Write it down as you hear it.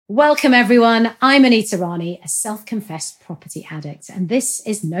Welcome, everyone. I'm Anita Rani, a self-confessed property addict, and this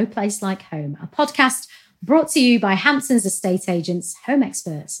is No Place Like Home, a podcast brought to you by Hamptons Estate Agents, home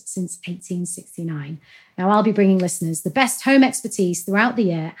experts since 1869. Now, I'll be bringing listeners the best home expertise throughout the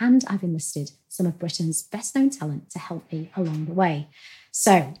year, and I've enlisted some of Britain's best-known talent to help me along the way.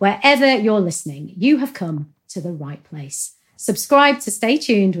 So, wherever you're listening, you have come to the right place. Subscribe to stay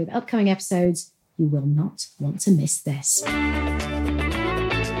tuned with upcoming episodes. You will not want to miss this.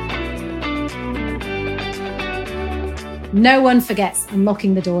 No one forgets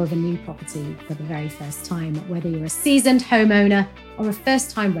unlocking the door of a new property for the very first time. Whether you're a seasoned homeowner or a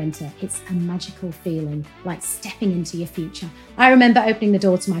first-time renter, it's a magical feeling, like stepping into your future. I remember opening the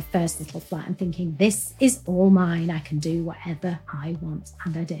door to my first little flat and thinking, this is all mine. I can do whatever I want.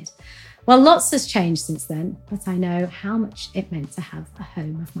 And I did. Well, lots has changed since then, but I know how much it meant to have a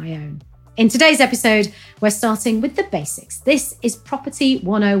home of my own. In today's episode, we're starting with the basics. This is Property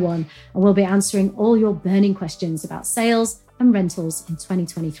 101, and we'll be answering all your burning questions about sales and rentals in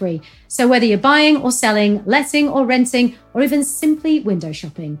 2023. So whether you're buying or selling, letting or renting, or even simply window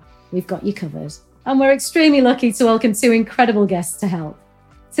shopping, we've got you covered. And we're extremely lucky to welcome two incredible guests to help.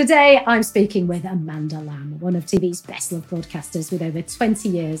 Today, I'm speaking with Amanda Lamb, one of TV's best-loved broadcasters with over 20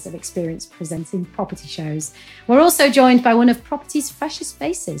 years of experience presenting property shows. We're also joined by one of property's freshest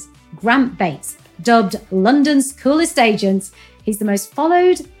faces, Grant Bates, dubbed London's coolest agent. He's the most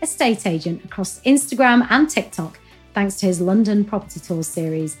followed estate agent across Instagram and TikTok, thanks to his London Property Tours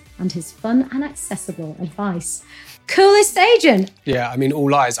series and his fun and accessible advice. Coolest agent. Yeah, I mean,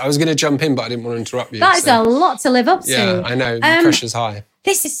 all eyes. I was going to jump in, but I didn't want to interrupt you. That is a lot to live up to. Yeah, I know. The pressure's high.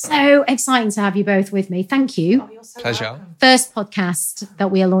 This is so exciting to have you both with me. Thank you. Oh, you're so Pleasure. welcome. First podcast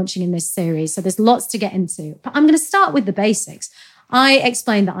that we are launching in this series, so there's lots to get into. But I'm going to start with the basics. I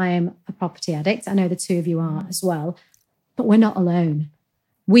explained that I am a property addict. I know the two of you are as well, but we're not alone.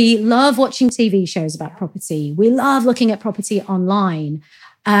 We love watching TV shows about property. We love looking at property online.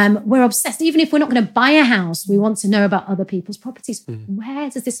 We're obsessed. Even if we're not going to buy a house, we want to know about other people's properties. Where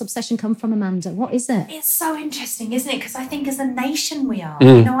does this obsession come from, Amanda? What is it? It's so interesting, isn't it? Because I think as a nation we are.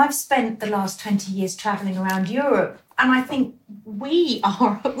 You know, I've spent the last 20 years travelling around Europe, and I think we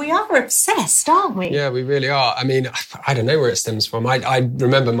are obsessed, aren't we? Yeah, we really are. I mean, I don't know where it stems from. I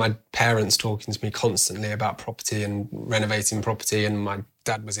remember my parents talking to me constantly about property and renovating property, and my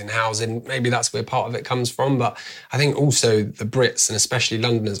dad was in housing. Maybe that's where part of it comes from. But I think also the Brits, and especially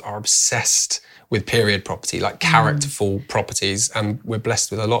Londoners, are obsessed with period property, like characterful properties, and we're blessed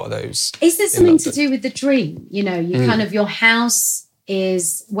with a lot of those. Is there something to do with the dream? You know, you kind of, your house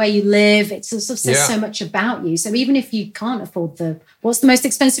is where you live. It sort of says so much about you. So even if you can't afford what's the most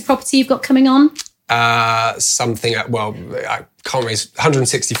expensive property you've got coming on? Something, I can't raise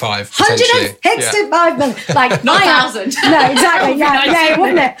 165 potentially. 165 million. Like 9,000. No, exactly. Yeah,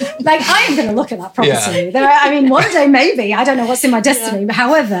 wouldn't it? Like, I am going to look at that property. Yeah. I mean, one day maybe. I don't know what's in my destiny. But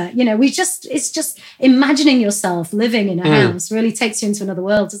however, you know, it's just imagining yourself living in a house really takes you into another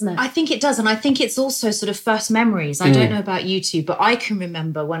world, doesn't it? I think it does, and I think it's also sort of first memories. I don't know about you two, but I can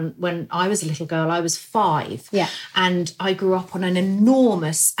remember when I was a little girl, I was 5. Yeah. And I grew up on an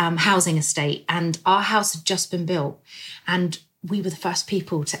enormous housing estate, and our house had just been built, and we were the first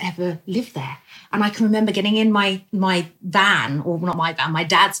people to ever live there. And I can remember getting in my van, or not my van, my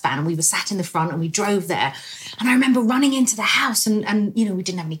dad's van, and we were sat in the front and we drove there. And I remember running into the house and you know, we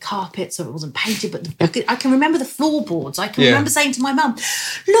didn't have any carpets, so it wasn't painted, but I can remember the floorboards. I can remember saying to my mum,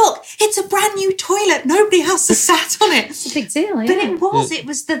 look, it's a brand new toilet. Nobody else has sat on it. It's a big deal, yeah. But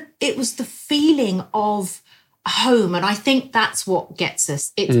it was the feeling of home. And I think that's what gets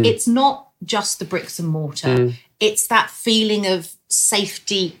us. It's not just the bricks and mortar. It's that feeling of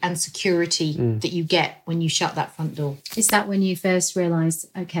safety and security that you get when you shut that front door. Is that when you first realised,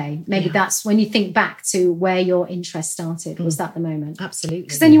 okay, maybe that's when you think back to where your interest started? Was that the moment? Absolutely.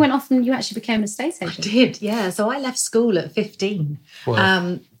 Because then you went off and you actually became an estate agent. I did, yeah. So I left school at 15.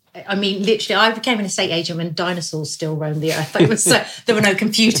 Wow. I mean, literally, I became an estate agent when dinosaurs still roamed the earth. There were no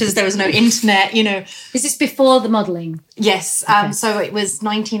computers, there was no internet, you know. Is this before the modelling? Yes. So it was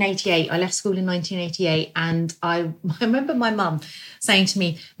 1988. I left school in 1988, and I remember my mum saying to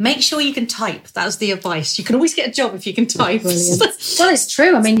me, make sure you can type. That was the advice. You can always get a job if you can type. Brilliant. Well, it's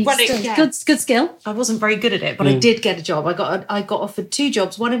true. I mean, good skill. I wasn't very good at it, but I did get a job. I got offered 2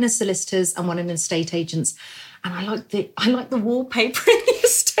 jobs, one in a solicitor's and one in estate agents. And I like the wallpaper in the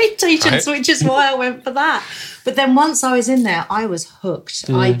estate agents, which is why I went for that. But then once I was in there, I was hooked.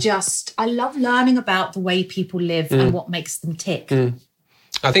 I love learning about the way people live and what makes them tick.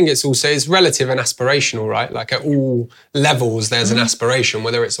 I think it's relative and aspirational, right? Like at all levels, there's an aspiration,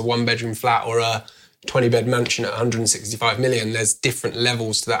 whether it's a 1-bedroom flat or a 20-bed mansion at 165 million. There's different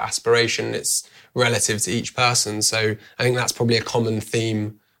levels to that aspiration. It's relative to each person. So I think that's probably a common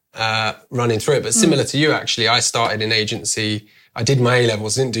theme running through it. But similar to you, actually, I started in agency. I did my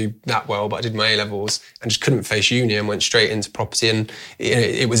A-levels, didn't do that well, but I did my A-levels and just couldn't face uni and went straight into property. And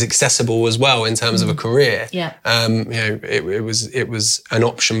it was accessible as well in terms of a career. Yeah. It was an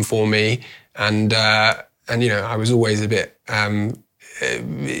option for me. And I was always a bit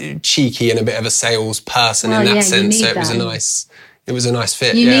cheeky and a bit of a sales person in that sense. So it was a nice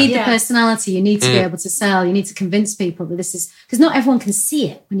fit. You need the personality. You need to be able to sell. You need to convince people that this is, because not everyone can see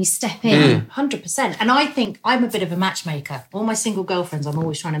it when you step in. 100%. And I think I'm a bit of a matchmaker. All my single girlfriends, I'm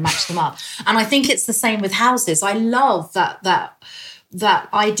always trying to match them up. And I think it's the same with houses. I love that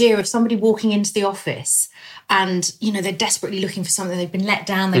idea of somebody walking into the office and, they're desperately looking for something. They've been let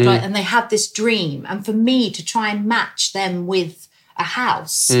down. And they have this dream. And for me to try and match them with a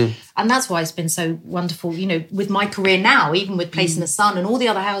house. And that's why it's been so wonderful, with my career now, even with Place in the Sun and all the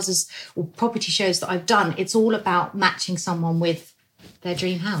other houses or property shows that I've done, it's all about matching someone with their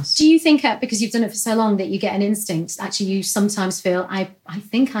dream house. Do you think, because you've done it for so long, that you get an instinct? Actually, you sometimes feel, I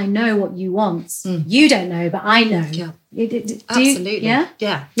think I know what you want. You don't know, but I know. Yeah. Absolutely. Yeah.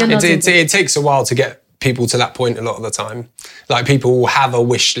 It takes a while to get people to that point a lot of the time. Like, people will have a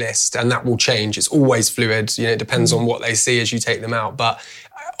wish list and that will change. It's always fluid. It depends on what they see as you take them out. But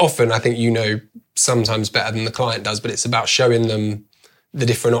often I think sometimes better than the client does, but it's about showing them the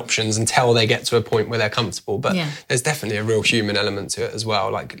different options until they get to a point where they're comfortable. But there's definitely a real human element to it as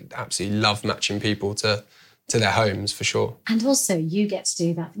well. Like, absolutely love matching people to their homes, for sure. And also, you get to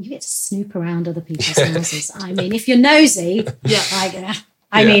do that. You get to snoop around other people's houses. I mean, if you're nosy,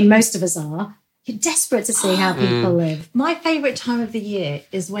 most of us are, you're desperate to see how people live. My favourite time of the year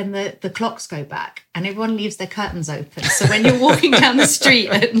is when the clocks go back and everyone leaves their curtains open. So when you're walking down the street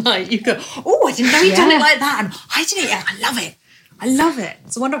at night, you go, oh, I didn't know you'd done it like that. And I did it. I love it.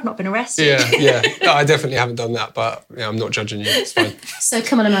 It's a wonder I've not been arrested. Yeah. No, I definitely haven't done that, but I'm not judging you. It's fine. So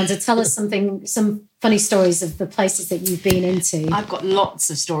come on, Amanda, tell us some funny stories of the places that you've been into. I've got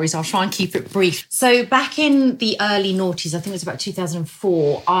lots of stories. I'll try and keep it brief. So back in the early noughties, I think it was about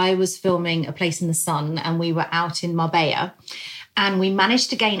 2004, I was filming A Place in the Sun and we were out in Marbella and we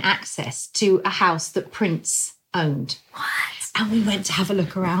managed to gain access to a house that Prince owned. What? And we went to have a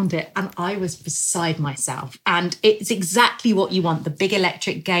look around it and I was beside myself. And it's exactly what you want. The big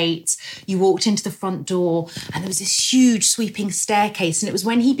electric gates. You walked into the front door and there was this huge sweeping staircase. And it was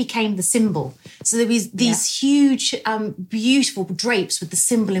when he became the symbol. So there was these huge, beautiful drapes with the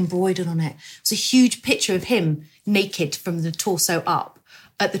symbol embroidered on it. It was a huge picture of him naked from the torso up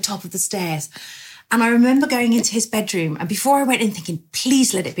at the top of the stairs. And I remember going into his bedroom and before I went in thinking,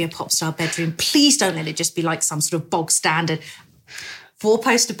 please let it be a pop star bedroom. Please don't let it just be like some sort of bog standard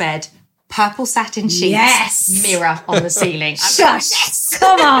 4-poster bed, purple satin sheets, mirror on the ceiling. Shush,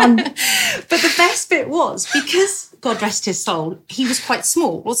 come on. But the best bit was, because God rest his soul, he was quite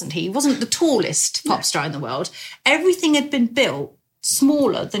small, wasn't he? He wasn't the tallest pop star in the world. Everything had been built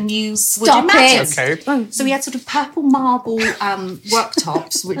smaller than you would imagine. Okay. So he had sort of purple marble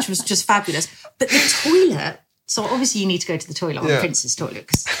worktops, which was just fabulous. But the toilet, so obviously you need to go to the toilet on Prince's toilet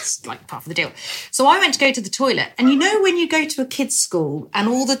because it's like part of the deal. So I went to go to the toilet and when you go to a kid's school and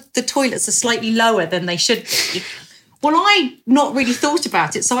all the toilets are slightly lower than they should be, well, I not really thought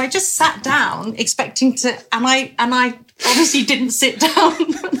about it. So I just sat down expecting to, and I obviously didn't sit down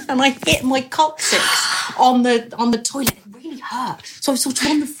and I hit my coccyx on the toilet. Hurt. So I was sort of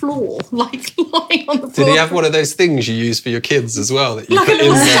on the floor, like lying on the floor. Did he have one of those things you use for your kids as well? That you like put a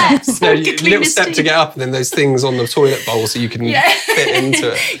little step. little step to get up and then those things on the toilet bowl so you can fit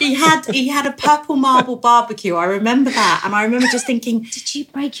into it. He had a purple marble barbecue. I remember that. And I remember just thinking... Did you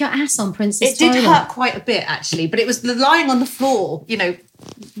break your ass on Prince's toilet? It did hurt quite a bit, actually. But it was lying on the floor,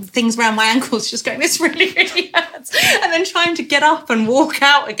 things around my ankles, just going, this really, really hurts. And then trying to get up and walk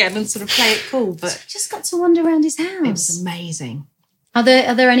out again and sort of play it cool. But so you just got to wander around his house. It was amazing. Are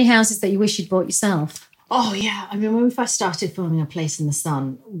there any houses that you wish you'd bought yourself? Oh, yeah. I mean, when we first started filming A Place in the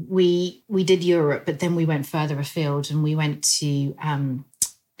Sun, we did Europe, but then we went further afield and we went to... can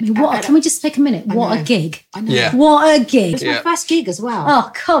we just take a minute? What a gig. I know. Yeah. What a gig. It was my first gig as well.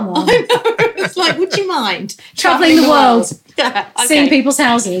 Oh, come on. I know. It's like, would you mind? Travelling the world. Yeah, okay. Seeing people's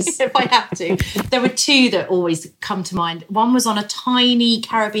houses. If I have to. There were two that always come to mind. One was on a tiny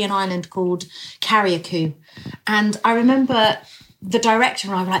Caribbean island called Carriacou. And I remember the director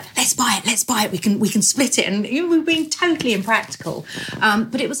and I were like, let's buy it. We can split it. And we were being totally impractical.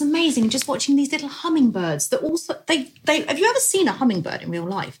 But it was amazing just watching these little hummingbirds that also, they have you ever seen a hummingbird in real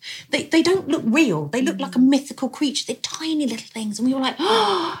life? They don't look real. They look like a mythical creature. They're tiny little things. And we were like,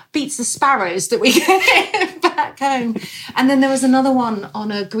 oh, beats the sparrows that we get back home. And then there was another one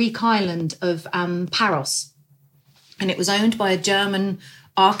on a Greek island of Paros. And it was owned by a German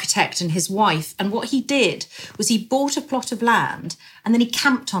architect and his wife. And what he did was he bought a plot of land and then he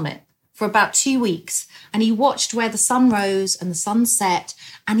camped on it for about 2 weeks. And he watched where the sun rose and the sun set.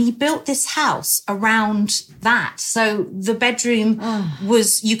 And he built this house around that. So the bedroom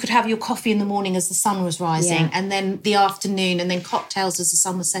was, you could have your coffee in the morning as the sun was rising, and then the afternoon, and then cocktails as the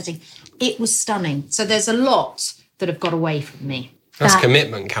sun was setting. It was stunning. So there's a lot that have got away from me. That's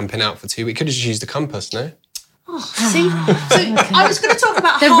commitment, camping out for 2 weeks. Could have just used a compass, no? Oh, see? So I was going to talk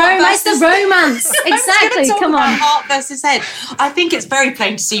about the romance. Exactly. Come on. Heart versus head. I think it's very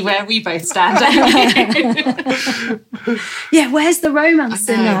plain to see where we both stand. Yeah, where's the romance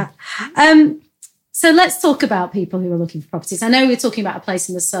in that? So let's talk about people who are looking for properties. I know we're talking about a place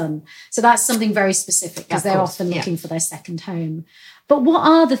in the sun. So that's something very specific because they're often looking for their second home. But what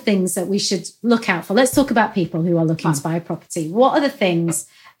are the things that we should look out for? Let's talk about people who are looking to buy a property. What are the things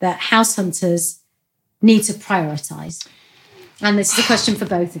that house hunters need to prioritise? And this is a question for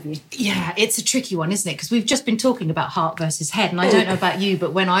both of you. Yeah, it's a tricky one, isn't it? Because we've just been talking about heart versus head. And I don't know about you,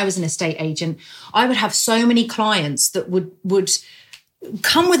 but when I was an estate agent, I would have so many clients that would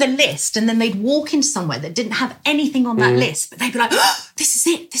come with a list and then they'd walk in somewhere that didn't have anything on that list. But they'd be like, oh, this is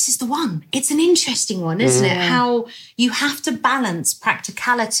it. This is the one. It's an interesting one, isn't it? How you have to balance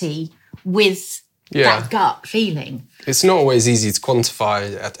practicality with that gut feeling. It's not always easy to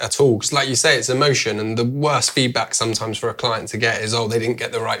quantify at all, because like you say, it's emotion, and the worst feedback sometimes for a client to get is, oh, they didn't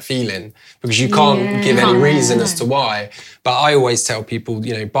get the right feeling, because you can't give any reason as to why. But I always tell people,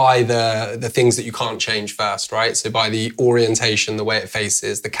 buy the things that you can't change first, right? So buy the orientation, the way it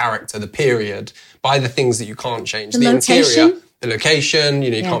faces, the character, the period, buy the things that you can't change. The interior. The location,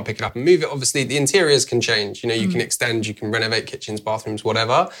 you can't pick it up and move it. Obviously, the interiors can change. You can extend, you can renovate kitchens, bathrooms,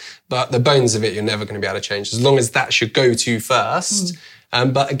 whatever. But the bones of it, you're never going to be able to change, as long as that's your go-to first.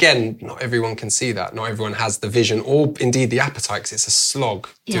 But again, not everyone can see that. Not everyone has the vision or indeed the appetite, because it's a slog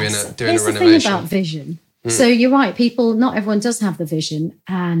doing a renovation. Here's the thing about vision. So you're right, not everyone does have the vision,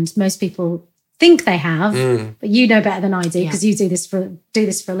 and most people think they have, but you know better than I do, because you do this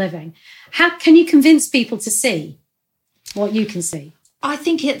for a living. How can you convince people to see what you can see? I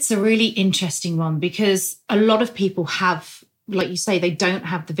think it's a really interesting one, because a lot of people have, like you say, they don't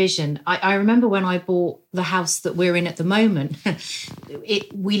have the vision. I remember when I bought the house that we're in at the moment,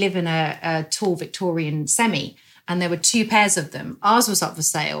 we live in a tall Victorian semi, and there were 2 pairs of them. Ours was up for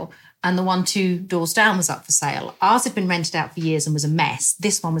sale, and the one 2 doors down was up for sale. Ours had been rented out for years and was a mess.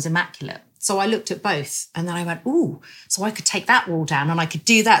 This one was immaculate. So I looked at both, and then I went, ooh, so I could take that wall down and I could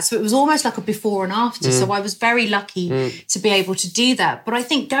do that. So it was almost like a before and after. So I was very lucky to be able to do that. But I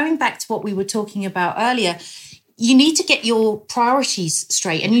think going back to what we were talking about earlier, you need to get your priorities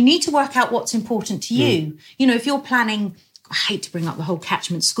straight, and you need to work out what's important to you. If you're planning, I hate to bring up the whole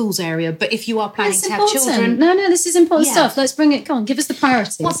catchment schools area, but if you are planning to have children... No, this is important stuff. Let's bring it, come on, give us the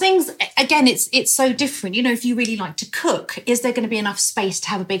priorities. Well, things, again, it's so different. If you really like to cook, is there going to be enough space to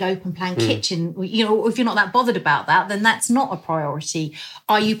have a big open plan kitchen? If you're not that bothered about that, then that's not a priority.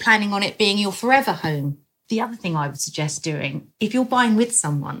 Are you planning on it being your forever home? The other thing I would suggest doing, if you're buying with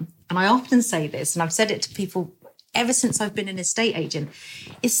someone, and I often say this, and I've said it to people ever since I've been an estate agent,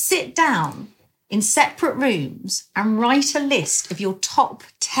 is sit down in separate rooms and write a list of your top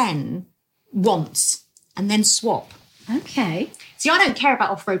 10 wants and then swap. Okay. See, I don't care about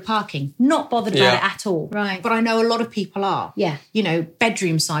off-road parking. Not bothered about it at all. Right. But I know a lot of people are. Yeah.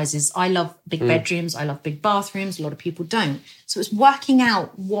 Bedroom sizes. I love big bedrooms. I love big bathrooms. A lot of people don't. So it's working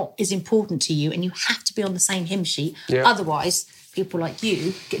out what is important to you, and you have to be on the same hymn sheet. Yeah. Otherwise, people like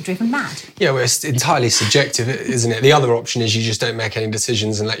you get driven mad. Yeah, well, it's entirely subjective, isn't it? The other option is you just don't make any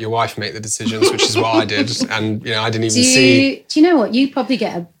decisions and let your wife make the decisions, which is what I did. And, I didn't even see... Do you know what? You probably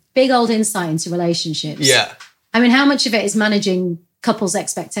get a big old insight into relationships. Yeah. I mean, how much of it is managing couples'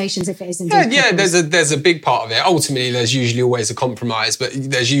 expectations, if it is indeed there's a big part of it. Ultimately, there's usually always a compromise, but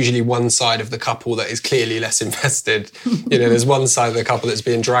there's usually one side of the couple that is clearly less invested. There's one side of the couple that's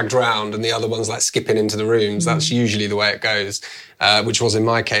being dragged around and the other one's like skipping into the rooms. That's usually the way it goes, which was in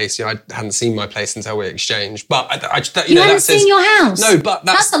my case. I hadn't seen my place until we exchanged. But you hadn't seen your house? No, but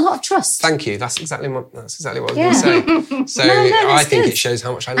that's a lot of trust. Thank you. That's exactly what I was going to say. So I think it shows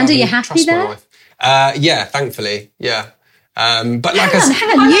how much I love and trust my wife. Yeah, thankfully, yeah. But like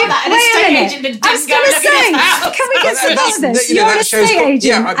hang on, you wait a minute. I was going to say, can we get some of this? You're an estate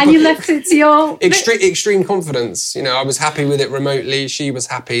agent, and you left it to your extreme confidence. You know, I was happy with it remotely. She was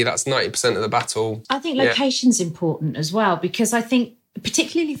happy. That's 90% of the battle. I think location's important as well, because I think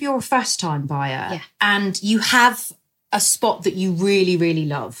particularly if you're a first-time buyer and you have a spot that you really, really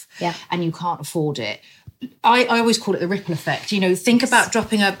love and you can't afford it. I always call it the ripple effect. You know, think about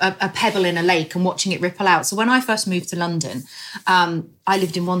dropping a pebble in a lake and watching it ripple out. So when I first moved to London, I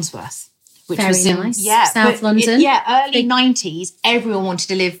lived in Wandsworth, which was nice. South London. Early 90s, everyone wanted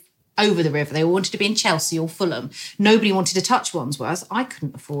to live over the river. They all wanted to be in Chelsea or Fulham. Nobody wanted to touch Wandsworth. I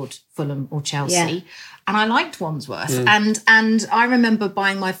couldn't afford Fulham or Chelsea. And I liked Wandsworth. And I remember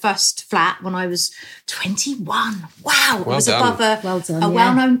buying my first flat when I was 21. Wow. It was above a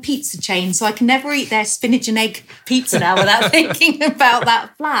well-known pizza chain. So I can never eat their spinach and egg pizza now without thinking about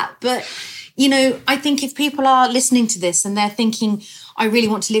that flat. But, you know, I think if people are listening to this and they're thinking, I really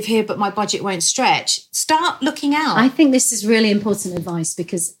want to live here, but my budget won't stretch, start looking out. I think this is really important advice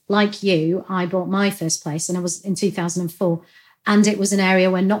because, like you, I bought my first place and I was in 2004. And it was an area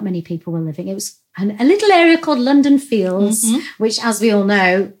where not many people were living. It was a little area called London Fields, which, as we all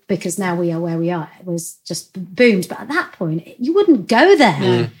know, because now we are where we are, it was just boomed. But at that point, you wouldn't go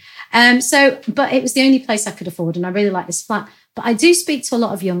there. But it was the only place I could afford. And I really like this flat. But I do speak to a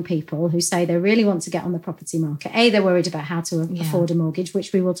lot of young people who say they really want to get on the property market. They're worried about how to afford a mortgage,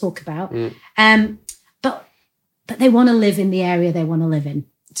 which we will talk about. But they want to live in the area they want to live in.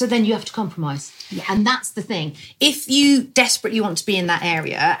 So then you have to compromise. And that's the thing. If you desperately want to be in that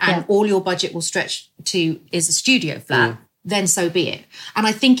area and all your budget will stretch to is a studio flat, then so be it. And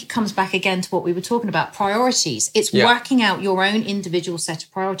I think it comes back again to what we were talking about, priorities. It's working out your own individual set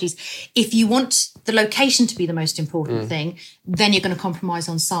of priorities. If you want the location to be the most important thing, then you're going to compromise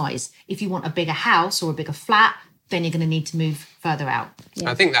on size. If you want a bigger house or a bigger flat, then you're going to need to move further out.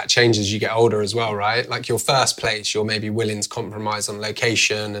 I think that changes as you get older as well, right? Like your first place, you're maybe willing to compromise on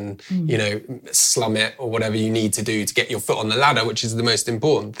location and, you know, slum it or whatever you need to do to get your foot on the ladder, which is the most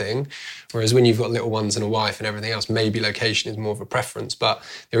important thing. Whereas when you've got little ones and a wife and everything else, maybe location is more of a preference. But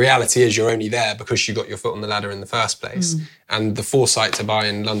the reality is you're only there because you got your foot on the ladder in the first place. And the foresight to buy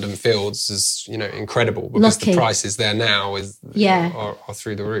in London Fields is, you know, incredible because the prices there now are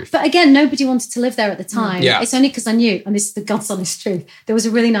through the roof. But again, nobody wanted to live there at the time. It's only because I knew, and this is the God's honest truth, there was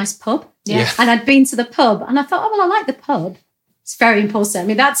a really nice pub. And I'd been to the pub and I thought, I like the pub. It's very important. I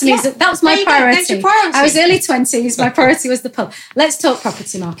mean, that was my priority. I was early 20s. My priority was the pub. Let's talk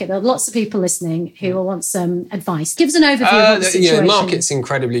property market. There are lots of people listening who will want some advice. Give us an overview of the situation. The market's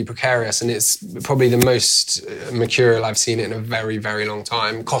incredibly precarious and it's probably the most mercurial I've seen it in a very, very long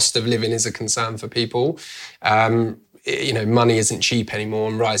time. Cost of living is a concern for people. You know, money isn't cheap anymore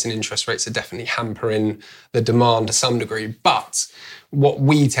and rising interest rates are definitely hampering the demand to some degree. But what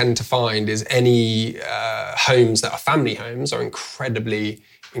we tend to find is any homes that are family homes are incredibly,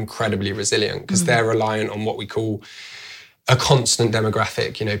 incredibly resilient because they're reliant on what we call a constant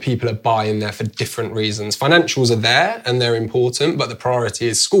demographic. You know, people are buying there for different reasons. Financials are there and they're important, but the priority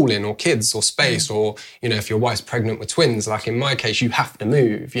is schooling or kids or space or, you know, if your wife's pregnant with twins, like in my case, you have to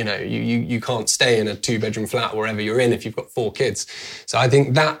move. You know, you can't stay in a 2-bedroom flat wherever you're in if you've got 4 kids. So I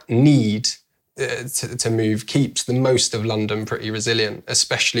think that need to move keeps the most of London pretty resilient,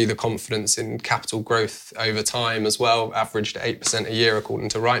 especially the confidence in capital growth over time as well, averaged at 8% a year according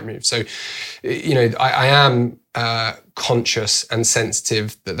to Rightmove. So, you know, I am conscious and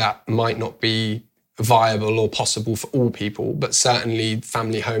sensitive that might not be viable or possible for all people, but certainly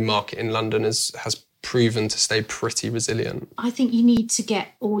family home market in London has proven to stay pretty resilient. I think you need to get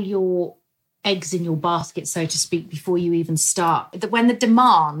all your eggs in your basket, so to speak, before you even start. When the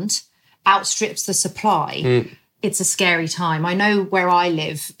demand outstrips the supply, it's a scary time. I know where I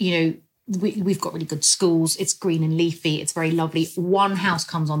live, you know, we've got really good schools. It's green and leafy. It's very lovely. One house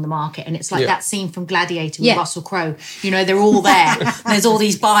comes on the market and it's like that scene from Gladiator with Russell Crowe. You know, they're all there. There's all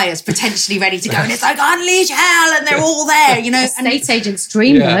these buyers potentially ready to go and it's like, unleash hell, and they're all there, you know. Estate agent's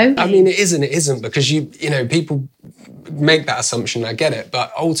dream, though. I mean, it isn't because you know, people make that assumption, I get it,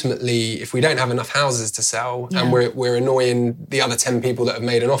 but ultimately if we don't have enough houses to sell and we're annoying the other 10 people that have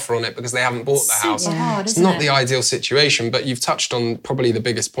made an offer on it because they haven't bought the house, it's not the ideal situation. But you've touched on probably the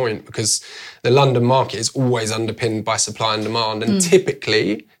biggest point because the London market is always underpinned by supply and demand, and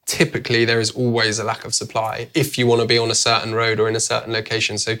typically there is always a lack of supply if you want to be on a certain road or in a certain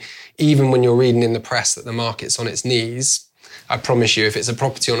location. So even when you're reading in the press that the market's on its knees, I promise you if it's a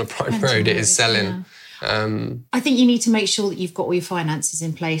property on a prime road, it is selling. I think you need to make sure that you've got all your finances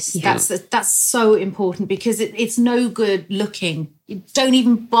in place. Yeah. That's so important, because it's no good looking. You don't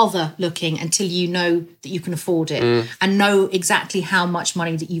even bother looking until you know that you can afford it and know exactly how much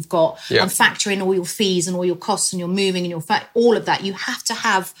money that you've got, and factor in all your fees and all your costs and your moving and all of that. You have to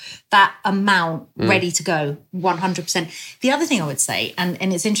have that amount ready to go, 100%. The other thing I would say, and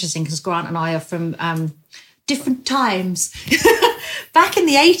it's interesting because Grant and I are from different times. Back in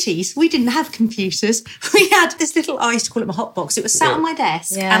the 80s, we didn't have computers. We had this little, I used to call it my hot box. It was sat on my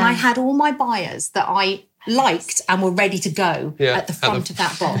desk and I had all my buyers that I liked and were ready to go at the front of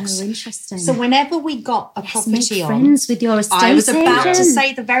that box. Oh, interesting. So whenever we got a property make on, friends with your estate I was about agent. to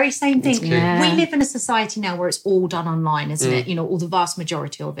say the very same thing. Yeah. We live in a society now where it's all done online, isn't it? You know, or the vast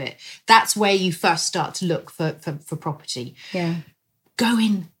majority of it. That's where you first start to look for property. Yeah. Go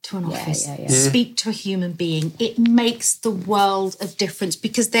into an office, yeah. speak to a human being. It makes the world of difference,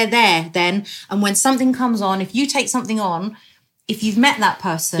 because they're there then. And when something comes on, if you take something on, if you've met that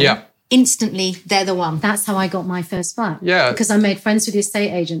person, instantly they're the one. That's how I got my first flat. Yeah. Because I made friends with the estate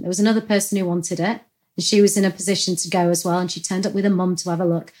agent. There was another person who wanted it, and she was in a position to go as well. And she turned up with her mum to have a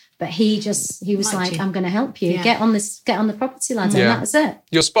look. But he was like, I'm going to help you. Yeah. Get on the property ladder. And that was it.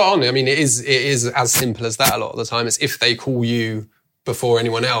 You're spot on. I mean, it is as simple as that a lot of the time. It's if they call you before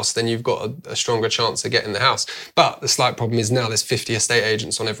anyone else, then you've got a stronger chance of getting the house. But the slight problem is now there's 50 estate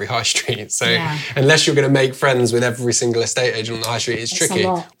agents on every high street. So unless you're going to make friends with every single estate agent on the high street, it's tricky.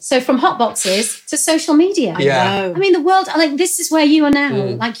 A lot. So from hot boxes to social media. Yeah. I mean, the world, like, this is where you are now.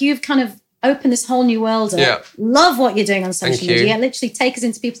 Like, you've kind of opened this whole new world up. Yeah. Love what you're doing on social you. media. Literally take us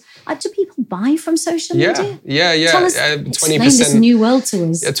into people's... do people buy from social media? Yeah. Tell us, 20%. explain this new world to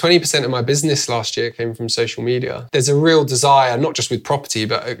us. 20% of my business last year came from social media. There's a real desire, not just with property,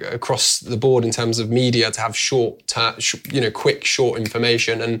 but across the board in terms of media, to have quick, short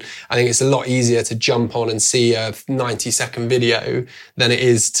information. And I think it's a lot easier to jump on and see a 90-second video than it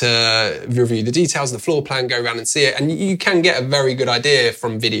is to review the details of the floor plan, go around and see it. And you can get a very good idea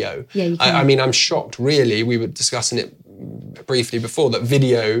from video. Yeah, you can. I mean, I'm shocked, really. We were discussing it briefly before, that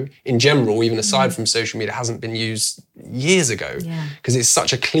video in general, even aside from social media, hasn't been used years ago, because it's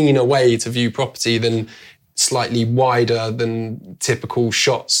such a cleaner way to view property than slightly wider than typical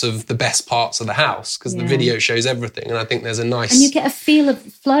shots of the best parts of the house, because the video shows everything. And I think there's a nice... And you get a feel of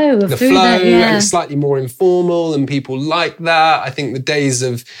the flow. And it's slightly more informal, and people like that. I think the days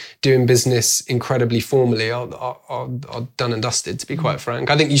of doing business incredibly formally are done and dusted, to be quite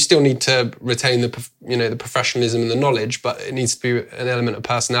frank. I think you still need to retain the professionalism and the knowledge, but it needs to be an element of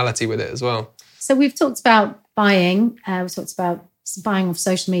personality with it as well. So we've talked about buying. We've talked about buying off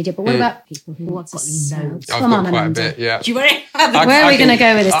social media, but what about people who want to sell? I've got quite a bit, yeah. Do you want to Where are we going to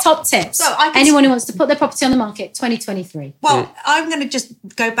go with this? Top tips. So anyone who wants to put their property on the market, 2023. Well, I'm going to just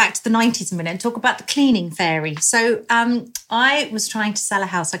go back to the 90s a minute and talk about the cleaning fairy. So I was trying to sell a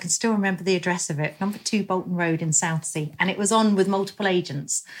house. I can still remember the address of it, number 2 Bolton Road in Southsea. And it was on with multiple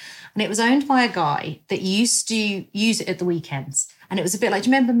agents. And it was owned by a guy that used to use it at the weekends. And it was a bit like, do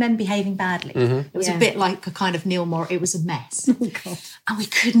you remember Men Behaving Badly? It was a bit like a kind of Neil Moore. It was a mess. Oh, God. And we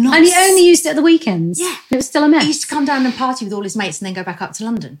could not... And he only used it at the weekends? Yeah. It was still a mess? He used to come down and party with all his mates and then go back up to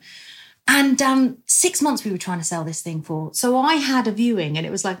London. And 6 months we were trying to sell this thing for. So I had a viewing and it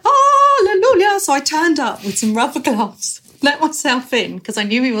was like, hallelujah. So I turned up with some rubber gloves, let myself in because I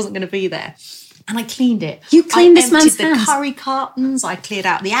knew he wasn't going to be there. And I cleaned it. You cleaned this man's I emptied house? the curry cartons. I cleared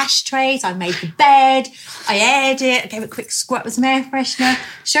out the ashtrays. I made the bed. I aired it. I gave it a quick squirt with some air freshener.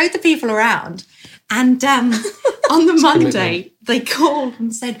 Showed the people around. And on the Monday, they called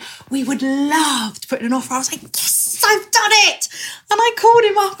and said, we would love to put in an offer. I was like, yes, I've done it. And I called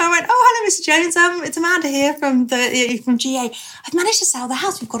him up. I went, oh, hello, Mr. Jones. It's Amanda here from GA. I've managed to sell the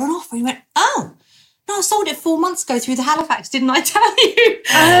house. We've got an offer. He went, oh. No, I sold it 4 months ago through the Halifax, didn't I tell you?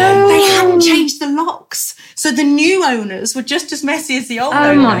 Oh. They hadn't changed the locks. So the new owners were just as messy as the old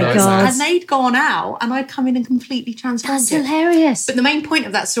owners. Oh, my God. And they'd gone out and I'd come in and completely transformed That's it. hilarious. But the main point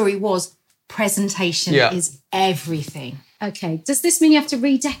of that story was presentation is everything. Okay. Does this mean you have to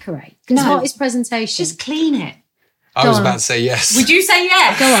redecorate? Because what is presentation? Just clean it. I was about to say yes. Would you say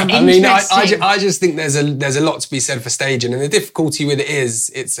yes? Go on. I mean, I just think there's a lot to be said for staging, and the difficulty with it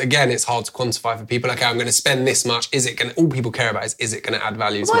is, it's hard to quantify for people. Okay, I'm going to spend this much. All people care about is it going to add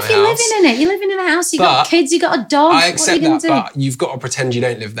value to my house? What if you're living in it? You're living in a house, you've got kids, you've got a dog. I accept what are you that, but you've got to pretend you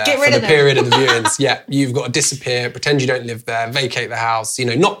don't live there for the period of the viewings. Yeah, you've got to disappear, pretend you don't live there, vacate the house,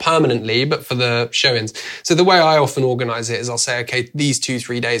 not permanently, but for the showings. So the way I often organise it is I'll say, okay, these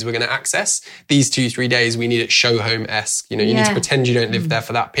 2-3 days we're going to access. These 2-3 days we need it show home home-esque. You know, you need to pretend you don't live there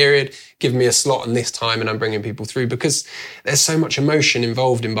for that period. Give me a slot on this time and I'm bringing people through, because there's so much emotion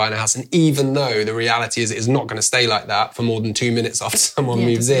involved in buying a house. And even though the reality is it is not going to stay like that for more than 2 minutes after someone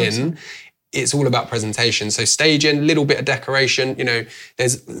moves in, it's all about presentation. So staging, little bit of decoration, you know,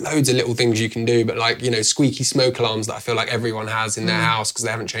 there's loads of little things you can do, but like, you know, squeaky smoke alarms that I feel like everyone has in their house because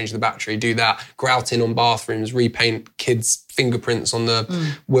they haven't changed the battery, do that. Grouting on bathrooms, repaint kids' fingerprints on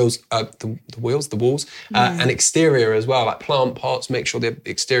the walls, and exterior as well, like plant pots, make sure the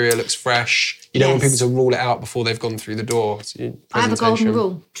exterior looks fresh. You don't want people to rule it out before they've gone through the door. So I have a golden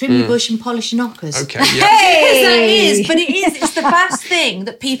rule. Trim your bush and polish your knockers. Okay, yeah. Hey! That is, but it's the first thing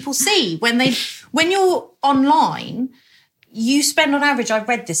that people see when you're online. You spend on average, I've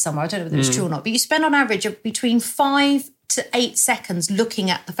read this somewhere, I don't know whether it's true or not, but you spend on average of between 5 to 8 seconds looking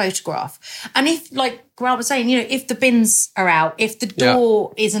at the photograph. And if, like Grant was saying, you know, if the bins are out, if the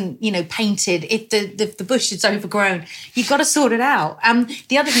door isn't, you know, painted, if the bush is overgrown, you've got to sort it out.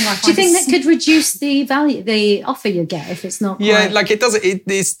 The other thing I find, do you think that could reduce the value, the offer you get if it's not? Yeah, like it doesn't.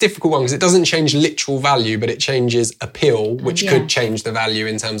 It's a difficult one because it doesn't change literal value, but it changes appeal, which could change the value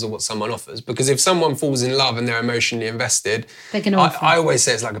in terms of what someone offers. Because if someone falls in love and they're emotionally invested, I always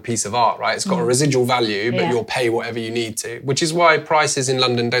say it's like a piece of art, right? It's got a residual value, but you'll pay whatever you need to. Which is why prices in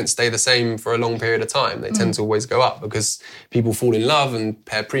London don't stay the same for a long period of time. They tend to always go up because people fall in love and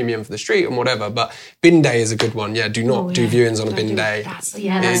pay a premium for the street and whatever. But bin day is a good one. Yeah, do not do viewings on a bin day.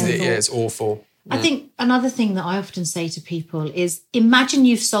 It's awful. I think another thing that I often say to people is, imagine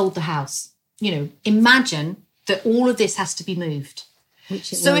you've sold the house. You know, imagine that all of this has to be moved.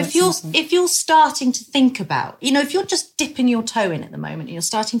 So if you're starting to think about, you know, if you're just dipping your toe in at the moment and you're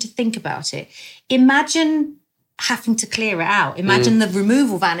starting to think about it, imagine having to clear it out. Imagine the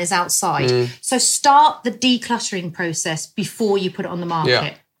removal van is outside. So start the decluttering process before you put it on the market.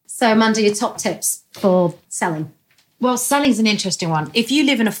 Yeah. So Amanda, your top tips for selling? Well, selling's an interesting one. If you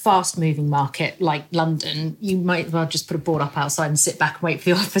live in a fast-moving market like London, you might as well just put a board up outside and sit back and wait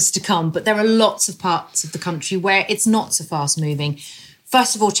for the offers to come. But there are lots of parts of the country where it's not so fast-moving.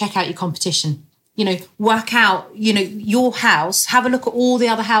 First of all, check out your competition. You know, work out, you know, your house, have a look at all the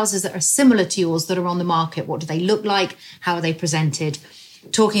other houses that are similar to yours that are on the market. What do they look like? How are they presented?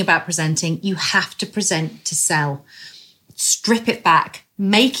 Talking about presenting, you have to present to sell. Strip it back.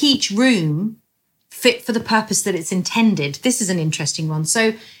 Make each room fit for the purpose that it's intended. This is an interesting one.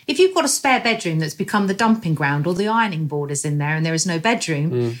 So if you've got a spare bedroom that's become the dumping ground, or the ironing board is in there and there is no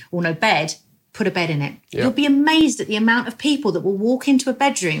bedroom or no bed, put a bed in it. You'll be amazed at the amount of people that will walk into a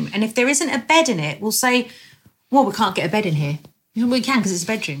bedroom, and if there isn't a bed in it, will say, well, we can't get a bed in here. You know, we can because it's a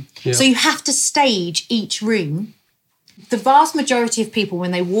bedroom. Yeah. So you have to stage each room. The vast majority of people,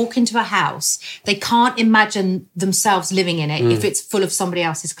 when they walk into a house, they can't imagine themselves living in it if it's full of somebody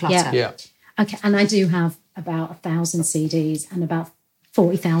else's clutter. Yeah. Okay, and I do have about 1,000 CDs and about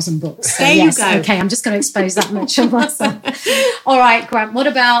 40,000 books. So there you go. Okay, I'm just going to expose that much of myself. All right, Grant, what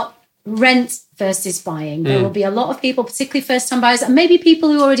about rent versus buying? There will be a lot of people, particularly first-time buyers, and maybe people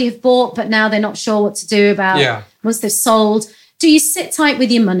who already have bought, but now they're not sure what to do about once they've sold. Do you sit tight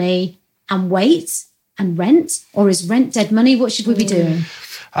with your money and wait and rent, or is rent dead money? What should we be doing?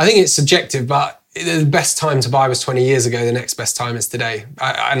 I think it's subjective, but the best time to buy was 20 years ago. The next best time is today.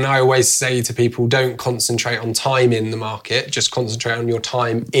 And I always say to people, don't concentrate on time in the market, just concentrate on your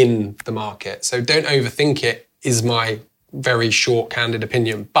time in the market. So don't overthink it, is my very short, candid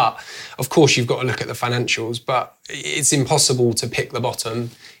opinion. But of course, you've got to look at the financials, but it's impossible to pick the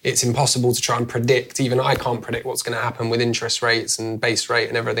bottom. It's impossible to try and predict. Even I can't predict what's going to happen with interest rates and base rate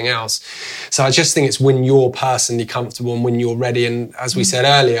and everything else. So I just think it's when you're personally comfortable and when you're ready. And as we said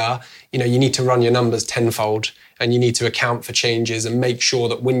earlier, you know, you need to run your numbers tenfold and you need to account for changes and make sure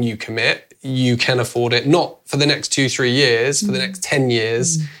that when you commit, you can afford it, not for the next 2-3 years, for the next 10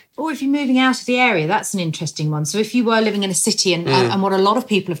 years. Or if you're moving out of the area, that's an interesting one. So if you were living in a city, and what a lot of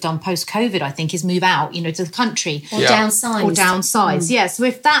people have done post-COVID, I think, is move out, you know, to the country. Or downsize. Yeah, so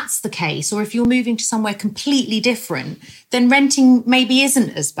if that's the case, or if you're moving to somewhere completely different, then renting maybe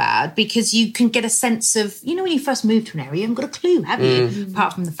isn't as bad because you can get a sense of, you know, when you first move to an area, you haven't got a clue, have you?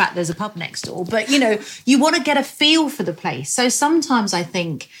 Apart from the fact there's a pub next door. But, you know, you want to get a feel for the place. So sometimes I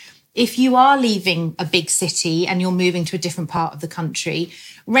think if you are leaving a big city and you're moving to a different part of the country,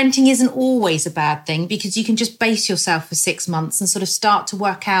 renting isn't always a bad thing because you can just base yourself for 6 months and sort of start to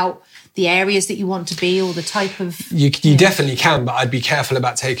work out the areas that you want to be or the type of... You definitely can, but I'd be careful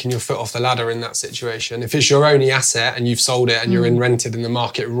about taking your foot off the ladder in that situation. If it's your only asset and you've sold it and you're in rented and the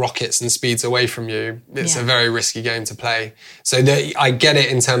market rockets and speeds away from you, it's a very risky game to play. So I get it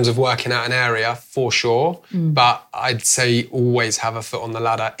in terms of working out an area for sure, but I'd say always have a foot on the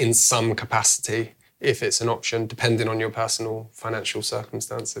ladder in some capacity if it's an option, depending on your personal financial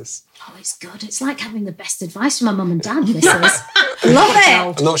circumstances. Oh, it's good. It's like having the best advice from my mum and dad. This is. Love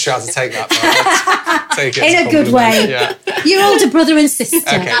it. I'm not sure how to take that, but I'll take it in a good way. Yeah. Your older brother and sister.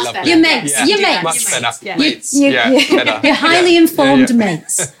 Okay, lovely. Your mates. Yeah. Your mates. Much better. Yeah. Mates. Better. You're highly informed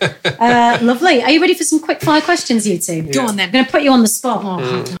mates. Lovely. Are you ready for some quick fire questions, you two? Go on then. I'm going to put you on the spot.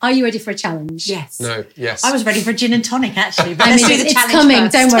 Are you ready for a challenge? Yes. No, yes. I was ready for gin and tonic, actually. But I mean, let's do the it's challenge coming,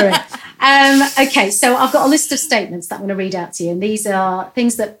 first. don't worry. Okay, so I've got a list of statements that I'm going to read out to you. And these are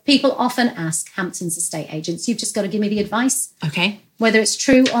things that people often ask Hamptons estate agents. You've just got to give me the advice, Okay. whether it's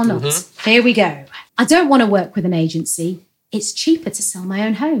true or not. Here we go. I don't want to work with an agency. It's cheaper to sell my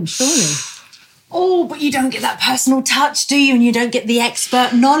own home, surely. Oh, but you don't get that personal touch, do you? And you don't get the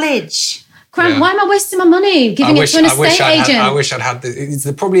expert knowledge. Grant, Yeah. why am I wasting my money giving it to an estate agent? I wish I'd had it's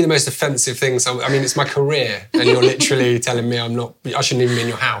probably the most offensive thing. So, I mean, it's my career, and you're literally telling me I shouldn't even be in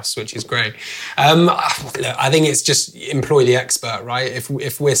your house, which is great. Look, I think it's just employ the expert, right?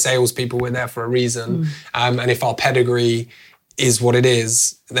 If we're salespeople, we're there for a reason. And if our pedigree is what it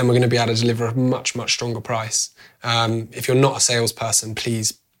is, then we're going to be able to deliver a much, much stronger price. If you're not a salesperson,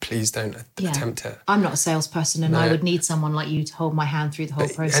 please don't attempt it. I'm not a salesperson, and I would need someone like you to hold my hand through the whole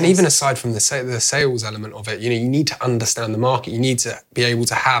process. And even aside from the sales element of it, you need to understand the market. You need to be able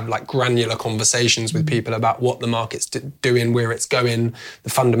to have like granular conversations with people about what the market's doing, where it's going, the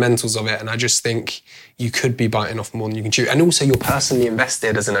fundamentals of it. And I just think you could be biting off more than you can chew. And also, you're personally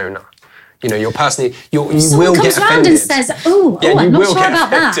invested as an owner. You're personally, you will get offended. Someone comes round and says, I'm not sure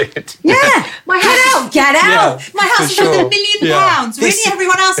about that. Yeah, my house. Get out. Yeah, my house is for worth sure. £1 million. Yeah. Really,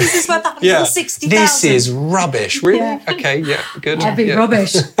 everyone else's is worth 160,000. This is rubbish. Really? Yeah. Okay, yeah, good. That'd be Yeah.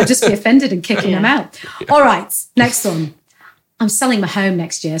 rubbish. I'd just be offended and kicking them out. All right, next one. I'm selling my home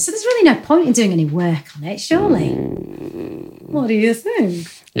next year, so there's really no point in doing any work on it, surely. What do you think?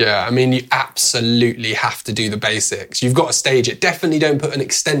 Yeah, I mean, you absolutely have to do the basics. You've got to stage it. Definitely don't put an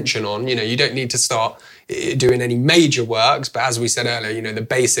extension on. You don't need to start doing any major works. But as we said earlier, the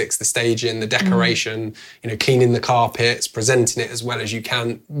basics, the staging, the decoration, cleaning the carpets, presenting it as well as you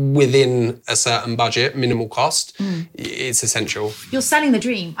can within a certain budget, minimal cost. It's essential. You're selling the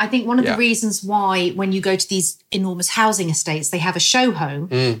dream. I think one of the Yeah. reasons why when you go to these enormous housing estates, they have a show home.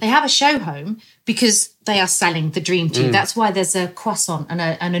 They have a show home because they are selling the dream to you. That's why there's a croissant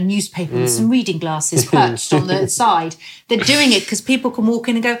and a newspaper with some reading glasses perched on the side. They're doing it because people can walk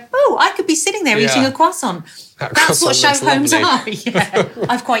in and go, oh, I could be sitting there eating a croissant. That's what show croissant homes looks are. Yeah,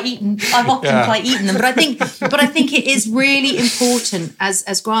 I've often quite eaten them. But I think it is really important,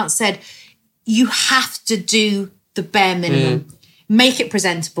 as Grant said, you have to do the bare minimum. Make it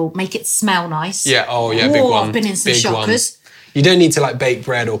presentable, make it smell nice. Yeah, big one. I've been in some Big shockers. one. You don't need to like bake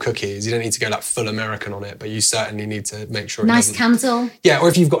bread or cookies. You don't need to go like full American on it, but you certainly need to make sure it Nice doesn't. candle. Yeah, or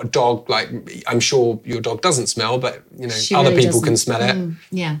if you've got a dog, like I'm sure your dog doesn't smell, but She other really people can doesn't. smell it.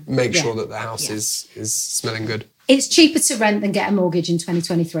 Yeah. Make Yeah. sure that the house is smelling good. It's cheaper to rent than get a mortgage in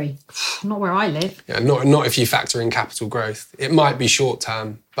 2023. Not where I live. Yeah, not if you factor in capital growth. It might be short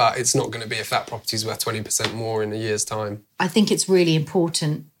term, but it's not going to be if that property's worth 20% more in a year's time. I think it's really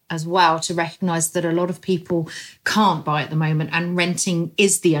important as well to recognise that a lot of people can't buy at the moment and renting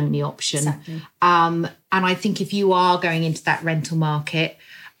is the only option. Exactly. And I think if you are going into that rental market,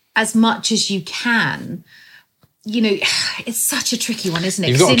 as much as you can, it's such a tricky one, isn't it?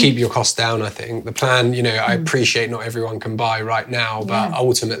 You've got to keep your costs down, I think. The plan, I appreciate not everyone can buy right now, but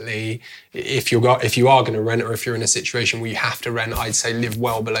ultimately, if you are going to rent or if you're in a situation where you have to rent, I'd say live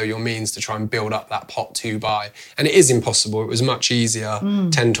well below your means to try and build up that pot to buy. And it is impossible. It was much easier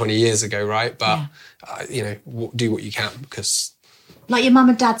 10, 20 years ago, right? But, do what you can because... Like your mum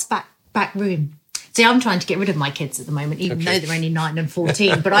and dad's back room. See, I'm trying to get rid of my kids at the moment, even though they're only 9 and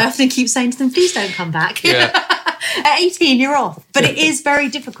 14. But I often keep saying to them, please don't come back. Yeah. At 18, you're off. But it is very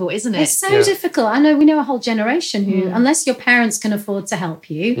difficult, isn't it? It's so difficult. We know a whole generation who, unless your parents can afford to help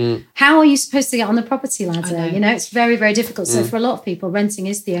you, how are you supposed to get on the property ladder? It's very, very difficult. So for a lot of people, renting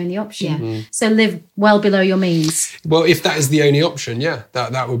is the only option. So live well below your means. Well, if that is the only option,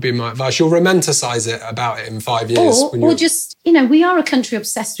 that would be my advice. You'll romanticize it about it in 5 years. Or just, we are a country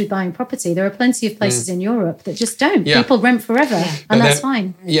obsessed with buying property. There are plenty of places in Europe that just don't. Yeah. People rent forever, and that's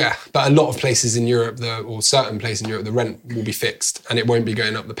fine. Yeah, but a lot of places in Europe, or certain places in Europe, the rent will be fixed and it won't be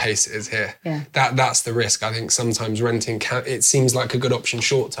going up the pace it is here. Yeah. That's the risk. I think sometimes renting it seems like a good option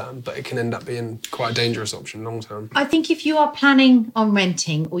short term, but it can end up being quite a dangerous option long term. I think if you are planning on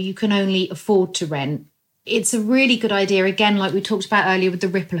renting or you can only afford to rent, it's a really good idea, again, like we talked about earlier with the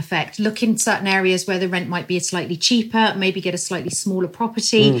ripple effect. Look in certain areas where the rent might be slightly cheaper, maybe get a slightly smaller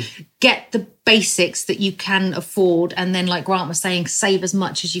property, get the basics that you can afford, and then, like Grant was saying, save as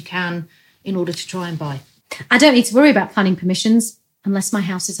much as you can in order to try and buy. I don't need to worry about planning permissions unless my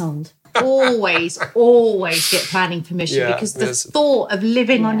house is old. Always get planning permission, because the thought of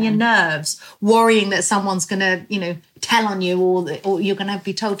living on your nerves, worrying that someone's going to, tell on you, or you're going to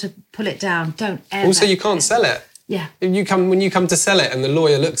be told to pull it down. Don't ever. Also, you can't sell it. Yeah. When you come to sell it and the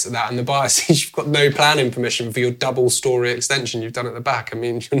lawyer looks at that and the buyer sees you've got no planning permission for your double-storey extension you've done at the back, I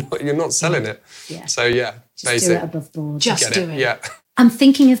mean, you're not selling it. Yeah. So, yeah, just do it above board. Just do it. Yeah. I'm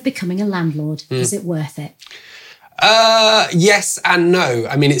thinking of becoming a landlord. Is it worth it? Yes and no.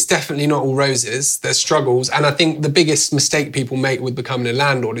 I mean, it's definitely not all roses. There's struggles. And I think the biggest mistake people make with becoming a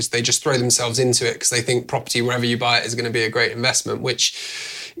landlord is they just throw themselves into it because they think property, wherever you buy it, is going to be a great investment, which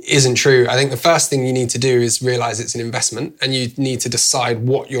isn't true. I think the first thing you need to do is realize it's an investment, and you need to decide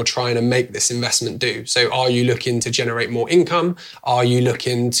what you're trying to make this investment do. So are you looking to generate more income? Are you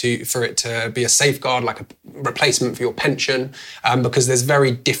looking for it to be a safeguard, like a replacement for your pension? Because there's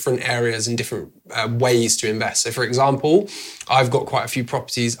very different areas and different ways to invest. So for example, I've got quite a few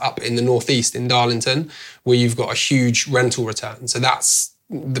properties up in the northeast in Darlington where you've got a huge rental return. So that's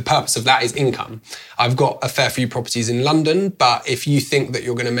the purpose of that is income. I've got a fair few properties in London, but if you think that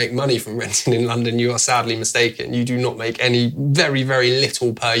you're going to make money from renting in London, you are sadly mistaken. You do not make any, very, very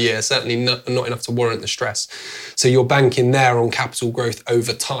little per year, certainly not enough to warrant the stress. So you're banking there on capital growth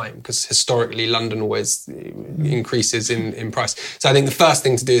over time, because historically London always increases in price. So I think the first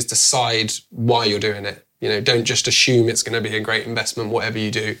thing to do is decide why you're doing it. Don't just assume it's going to be a great investment, whatever you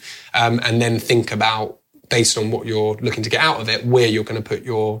do, and then think about, based on what you're looking to get out of it, where you're going to put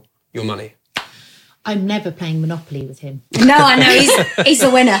your money. I'm never playing Monopoly with him. No, I know. He's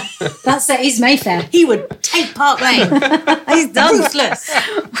a winner. That's it. He's Mayfair. He would take Park Lane. He's ruthless.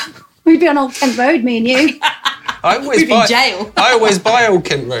 We'd be on Old Kent Road, me and you. We'd be in jail. I always buy Old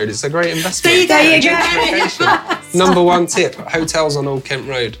Kent Road. It's a great investment. There you go. Number one tip, hotels on Old Kent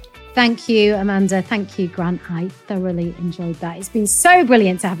Road. Thank you, Amanda. Thank you, Grant. I thoroughly enjoyed that. It's been so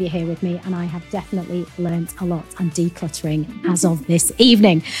brilliant to have you here with me, and I have definitely learnt a lot on decluttering as of this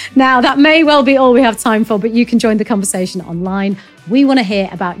evening. Now, that may well be all we have time for, but you can join the conversation online. We want to hear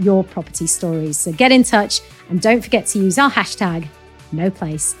about your property stories, so get in touch, and don't forget to use our hashtag,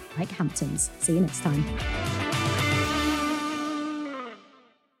 #NoPlaceLikeHamptons. See you next time.